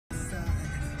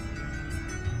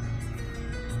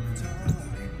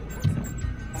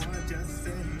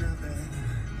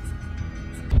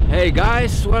Hey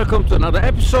guys, welcome to another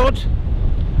episode.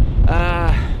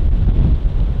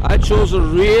 I chose a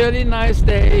really nice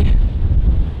day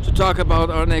to talk about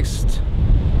our next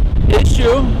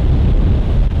issue.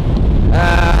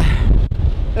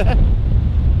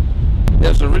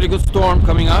 There's a really good storm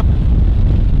coming up,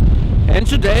 and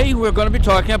today we're going to be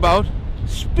talking about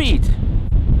speed.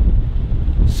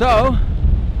 So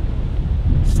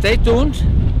stay tuned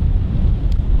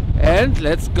and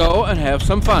let's go and have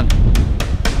some fun.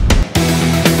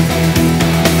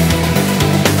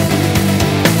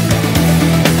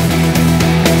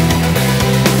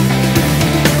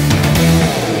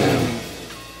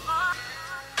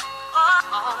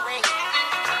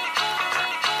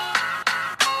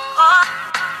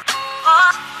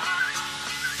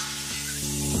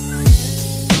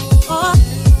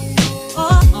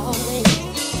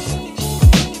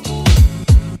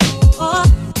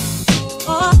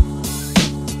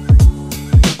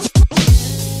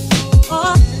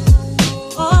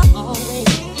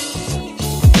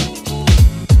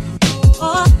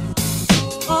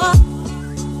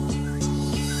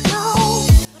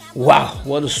 Wow,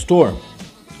 what a storm.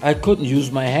 I couldn't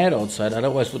use my head outside,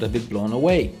 otherwise would have been blown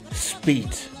away.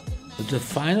 Speed, the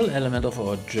final element of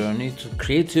our journey to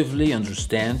creatively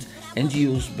understand and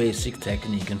use basic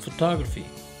technique in photography.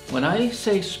 When I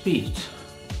say speed,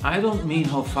 I don't mean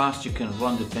how fast you can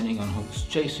run depending on who's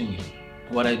chasing you.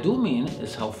 What I do mean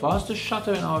is how fast the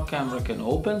shutter in our camera can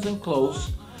open and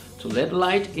close to let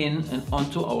light in and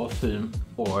onto our film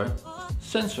or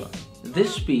sensor.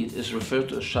 This speed is referred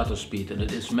to as shutter speed, and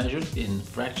it is measured in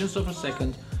fractions of a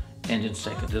second and in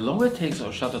seconds. The longer it takes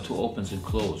our shutter to open and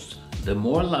close, the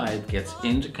more light gets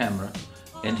in the camera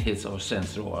and hits our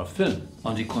sensor or our film.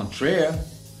 On the contrary,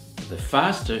 the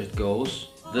faster it goes,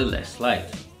 the less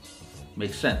light.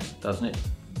 Makes sense, doesn't it?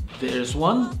 There is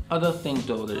one other thing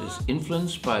though that is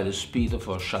influenced by the speed of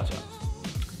our shutter,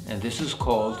 and this is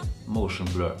called motion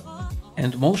blur.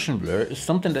 And motion blur is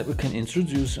something that we can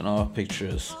introduce in our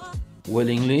pictures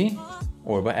willingly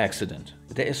or by accident.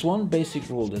 There is one basic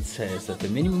rule that says that the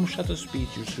minimum shutter speed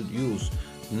you should use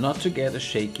not to get a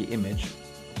shaky image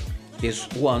is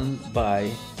 1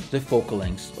 by the focal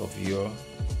length of your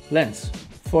lens.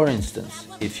 For instance,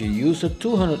 if you use a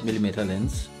 200mm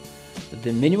lens,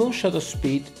 the minimum shutter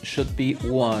speed should be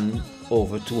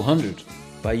 1/200.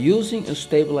 By using a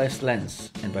stabilized lens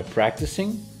and by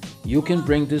practicing, you can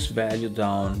bring this value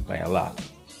down by a lot.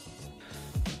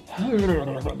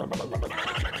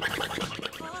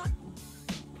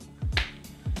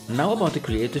 Now about the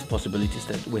creative possibilities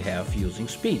that we have using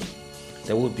speed.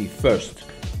 There would be first,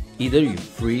 either you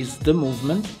freeze the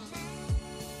movement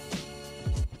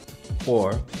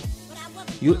or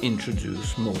you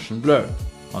introduce motion blur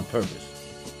on purpose.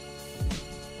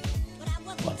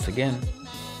 Once again,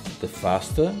 the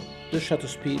faster the shutter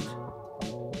speed,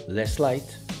 less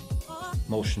light,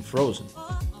 motion frozen.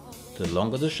 The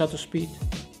longer the shutter speed,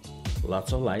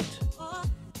 lots of light,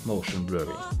 motion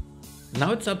blurry.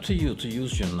 Now it's up to you to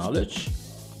use your knowledge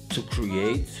to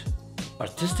create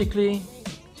artistically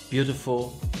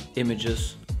beautiful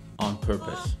images on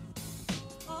purpose.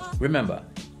 Remember,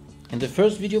 in the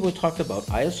first video we talked about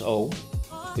ISO,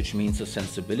 which means the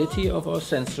sensibility of our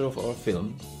sensor of our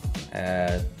film.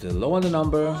 The lower the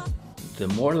number, the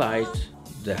more light,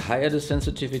 the higher the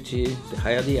sensitivity, the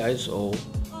higher the ISO,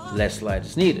 less light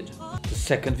is needed. The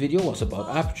second video was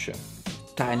about aperture.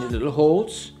 Tiny little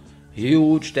holes,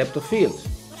 huge depth of field.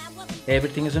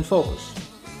 Everything is in focus.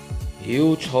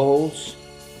 Huge holes,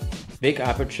 big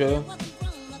aperture,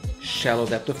 shallow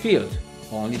depth of field.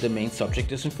 Only the main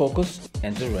subject is in focus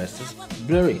and the rest is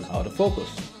blurry, out of focus.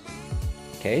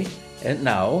 Okay, and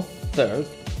now third,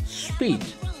 speed.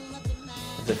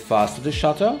 The faster the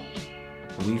shutter,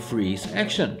 we freeze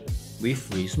action, we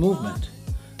freeze movement.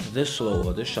 The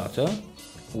slower the shutter,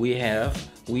 we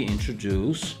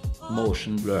introduce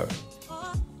motion blur.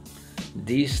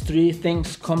 These three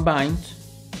things combined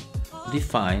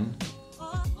define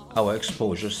our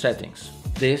exposure settings.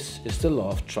 This is the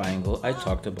law of triangle I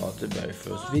talked about in the very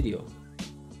first video.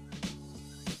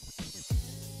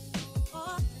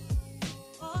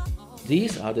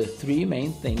 These are the three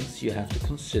main things you have to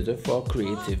consider for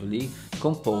creatively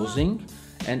composing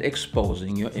and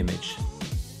exposing your image.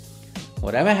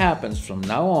 Whatever happens from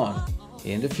now on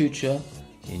in the future,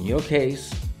 in your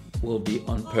case, will be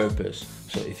on purpose.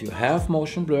 So if you have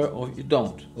motion blur or you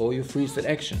don't, or you freeze that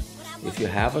action, if you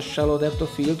have a shallow depth of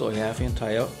field or you have the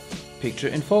entire picture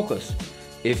in focus,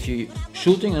 if you're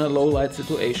shooting in a low light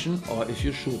situation or if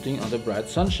you're shooting under bright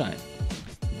sunshine.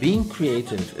 Being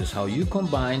creative is how you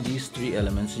combine these three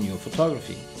elements in your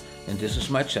photography, and this is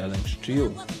my challenge to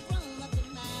you.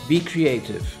 Be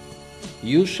creative,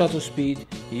 use shutter speed,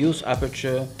 use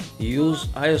aperture, use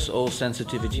ISO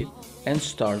sensitivity, and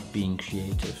start being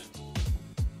creative.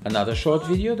 Another short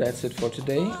video, that's it for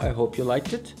today. I hope you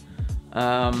liked it.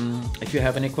 If you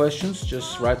have any questions,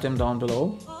 just write them down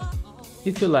below.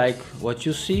 If you like what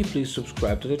you see, please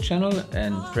subscribe to the channel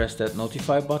and press that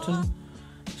notify button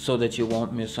so that you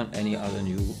won't miss on any other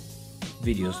new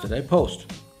videos that I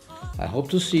post. I hope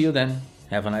to see you then.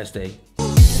 Have a nice day.